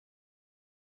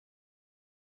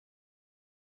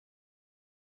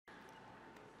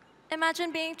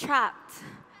Imagine being trapped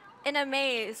in a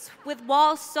maze with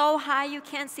walls so high you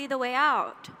can't see the way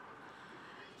out.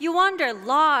 You wander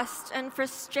lost and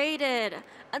frustrated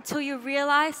until you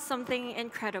realize something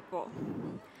incredible,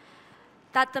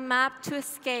 that the map to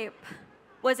escape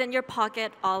was in your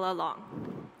pocket all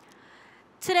along.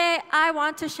 Today, I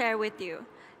want to share with you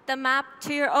the map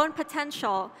to your own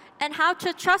potential and how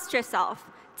to trust yourself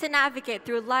to navigate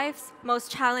through life's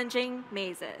most challenging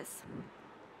mazes.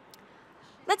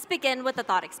 Let's begin with a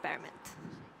thought experiment.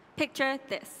 Picture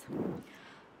this.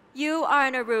 You are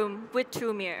in a room with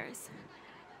 2 mirrors.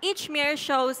 Each mirror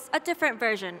shows a different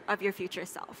version of your future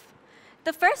self.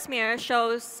 The first mirror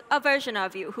shows a version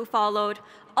of you who followed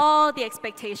all the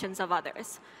expectations of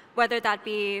others, whether that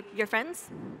be your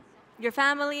friends, your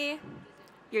family,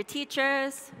 your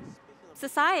teachers,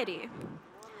 society.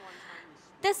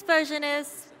 This version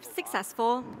is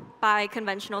successful by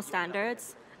conventional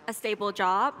standards, a stable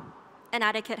job, an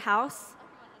adequate house,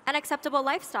 an acceptable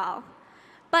lifestyle.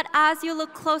 But as you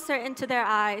look closer into their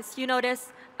eyes, you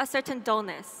notice a certain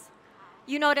dullness.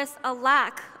 You notice a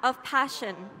lack of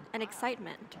passion and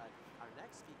excitement.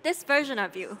 This version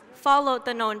of you followed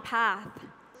the known path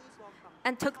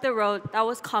and took the road that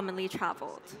was commonly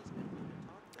traveled.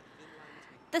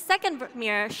 The second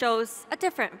mirror shows a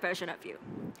different version of you.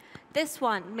 This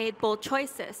one made bold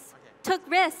choices, took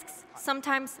risks,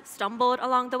 sometimes stumbled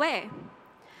along the way.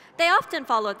 They often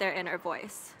followed their inner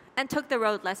voice and took the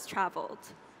road less traveled.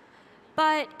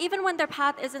 But even when their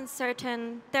path isn't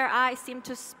certain, their eyes seem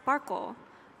to sparkle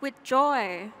with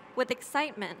joy, with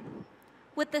excitement,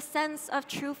 with the sense of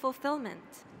true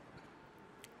fulfillment.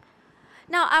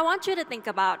 Now, I want you to think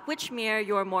about which mirror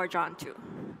you're more drawn to.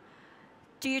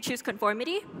 Do you choose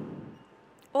conformity,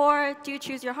 or do you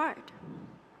choose your heart?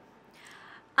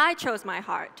 I chose my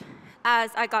heart,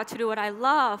 as I got to do what I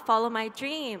love, follow my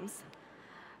dreams.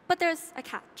 But there's a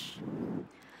catch.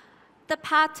 The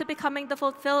path to becoming the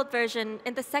fulfilled version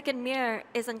in the second mirror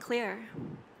is unclear.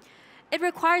 It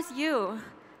requires you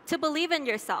to believe in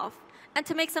yourself and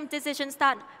to make some decisions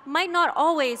that might not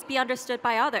always be understood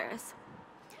by others.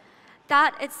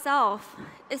 That itself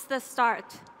is the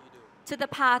start to the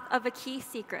path of a key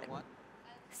secret,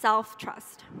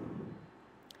 self-trust.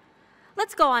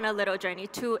 Let's go on a little journey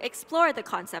to explore the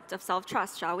concept of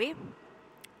self-trust, shall we?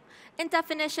 In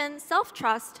definition,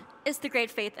 self-trust is the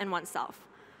great faith in oneself,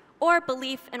 or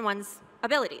belief in one's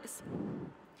abilities.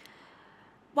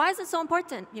 Why is it so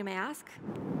important, you may ask?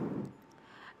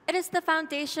 It is the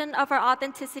foundation of our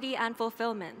authenticity and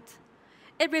fulfillment.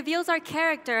 It reveals our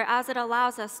character as it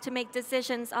allows us to make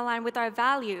decisions aligned with our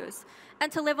values and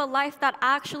to live a life that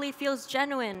actually feels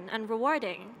genuine and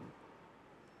rewarding.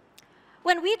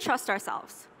 When we trust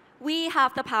ourselves, we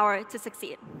have the power to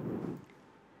succeed.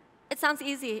 It sounds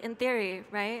easy in theory,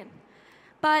 right?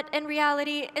 But in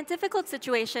reality, in difficult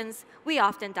situations, we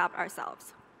often doubt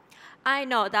ourselves. I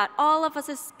know that all of us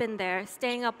has been there,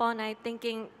 staying up all night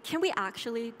thinking, can we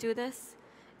actually do this?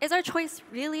 Is our choice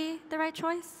really the right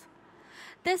choice?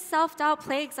 This self-doubt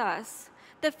plagues us.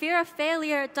 The fear of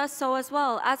failure does so as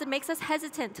well, as it makes us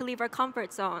hesitant to leave our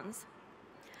comfort zones.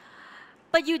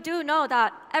 But you do know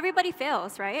that everybody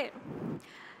fails, right?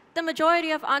 The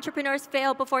majority of entrepreneurs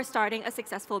fail before starting a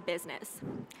successful business.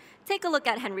 Take a look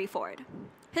at Henry Ford.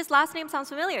 His last name sounds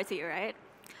familiar to you, right?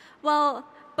 Well,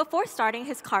 before starting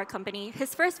his car company,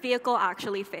 his first vehicle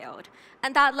actually failed,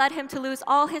 and that led him to lose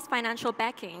all his financial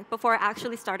backing before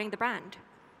actually starting the brand.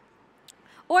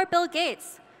 Or Bill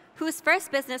Gates, whose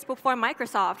first business before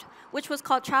Microsoft, which was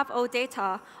called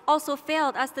Trav-O-Data, also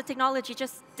failed as the technology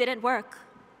just didn't work.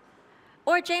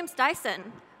 Or James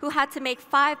Dyson, who had to make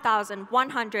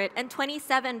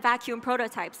 5,127 vacuum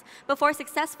prototypes before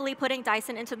successfully putting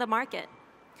Dyson into the market.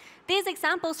 These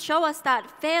examples show us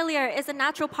that failure is a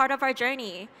natural part of our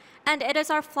journey, and it is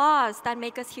our flaws that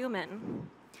make us human.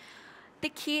 The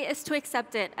key is to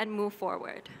accept it and move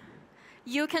forward.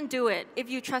 You can do it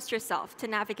if you trust yourself to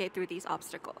navigate through these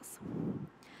obstacles.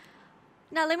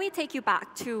 Now, let me take you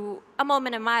back to a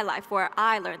moment in my life where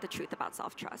I learned the truth about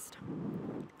self-trust.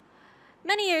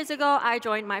 Many years ago, I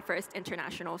joined my first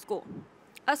international school,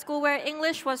 a school where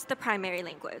English was the primary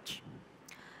language.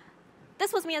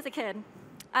 This was me as a kid.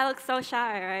 I look so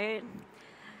shy, right?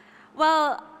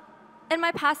 Well, in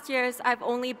my past years, I've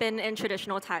only been in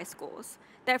traditional Thai schools.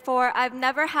 Therefore, I've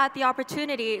never had the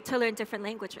opportunity to learn different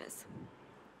languages.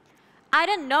 I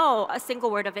didn't know a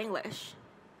single word of English,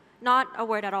 not a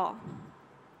word at all.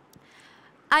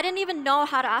 I didn't even know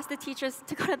how to ask the teachers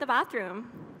to go to the bathroom.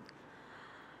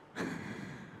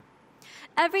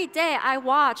 Every day, I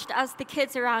watched as the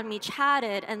kids around me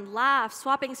chatted and laughed,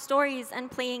 swapping stories and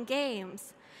playing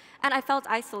games, and I felt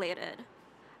isolated.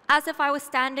 as if I was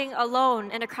standing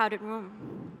alone in a crowded room.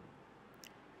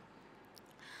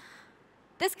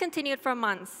 This continued for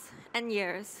months and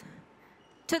years,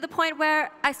 to the point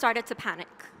where I started to panic.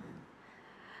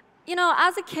 You know,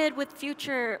 as a kid with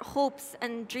future hopes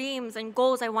and dreams and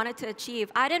goals I wanted to achieve,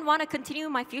 I didn't want to continue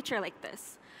my future like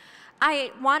this.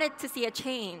 I wanted to see a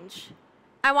change.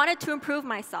 I wanted to improve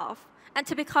myself and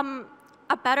to become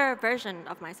a better version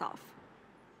of myself.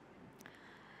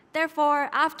 Therefore,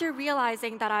 after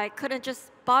realizing that I couldn't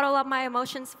just bottle up my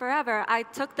emotions forever, I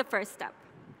took the first step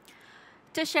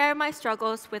to share my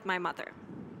struggles with my mother.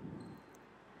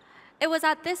 It was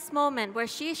at this moment where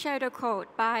she shared a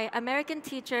quote by American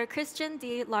teacher Christian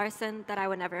D. Larson that I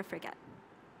would never forget.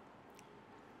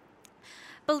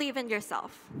 Believe in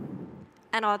yourself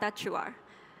and all that you are.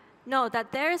 Know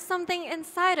that there is something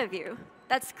inside of you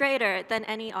that's greater than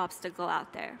any obstacle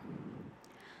out there.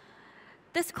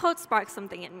 This quote sparked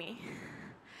something in me.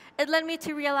 It led me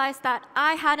to realize that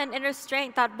I had an inner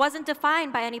strength that wasn't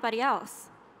defined by anybody else.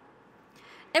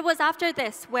 It was after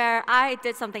this where I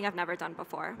did something I've never done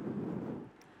before.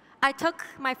 I took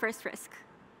my first risk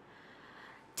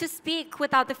to speak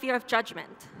without the fear of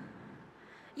judgment.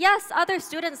 Yes, other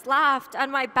students laughed at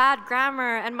my bad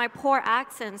grammar and my poor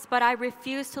accents, but I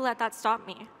refused to let that stop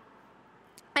me.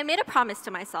 I made a promise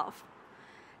to myself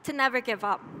to never give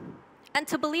up and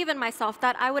to believe in myself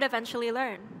that I would eventually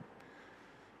learn.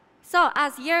 So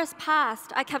as years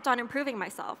passed, I kept on improving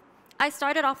myself. I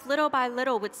started off little by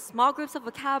little with small groups of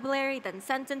vocabulary, then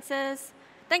sentences,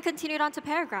 then continued on to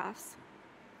paragraphs.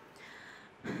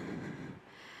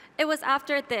 It was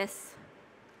after this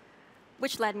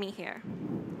which led me here,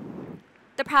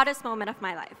 the proudest moment of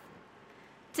my life,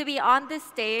 to be on this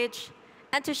stage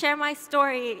and to share my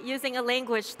story using a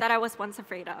language that I was once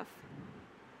afraid of.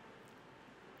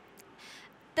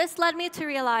 This led me to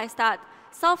realize that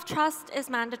self-trust is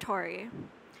mandatory.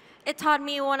 It taught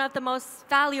me one of the most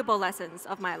valuable lessons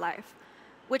of my life,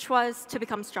 which was to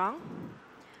become strong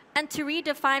and to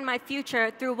redefine my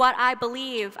future through what I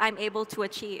believe I'm able to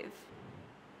achieve.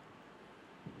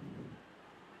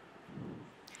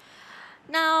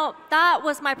 Now, that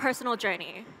was my personal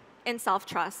journey in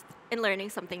self-trust, in learning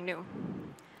something new.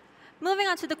 Moving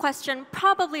on to the question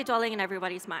probably dwelling in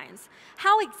everybody's minds,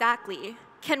 how exactly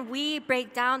can we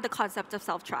break down the concept of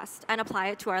self-trust and apply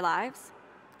it to our lives?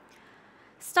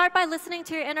 Start by listening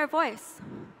to your inner voice.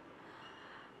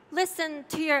 Listen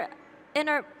to your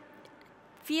inner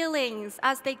feelings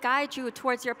as they guide you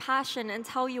towards your passion and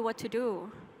tell you what to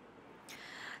do.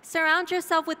 Surround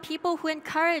yourself with people who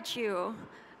encourage you.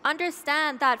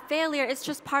 Understand that failure is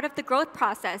just part of the growth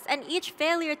process, and each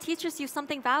failure teaches you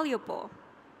something valuable.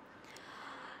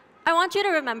 I want you to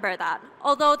remember that,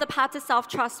 although the path to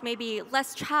self-trust may be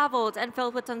less traveled and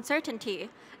filled with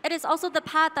uncertainty, it is also the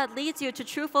path that leads you to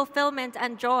true fulfillment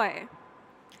and joy.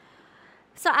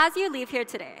 So as you leave here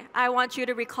today, I want you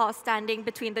to recall standing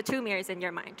between the two mirrors in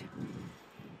your mind.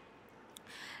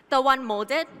 The one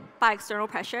molded by external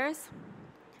pressures,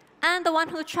 and the one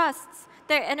who trusts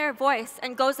their inner voice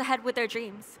and goes ahead with their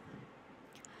dreams.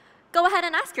 Go ahead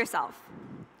and ask yourself,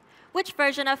 which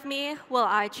version of me will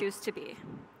I choose to be?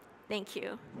 Thank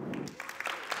you.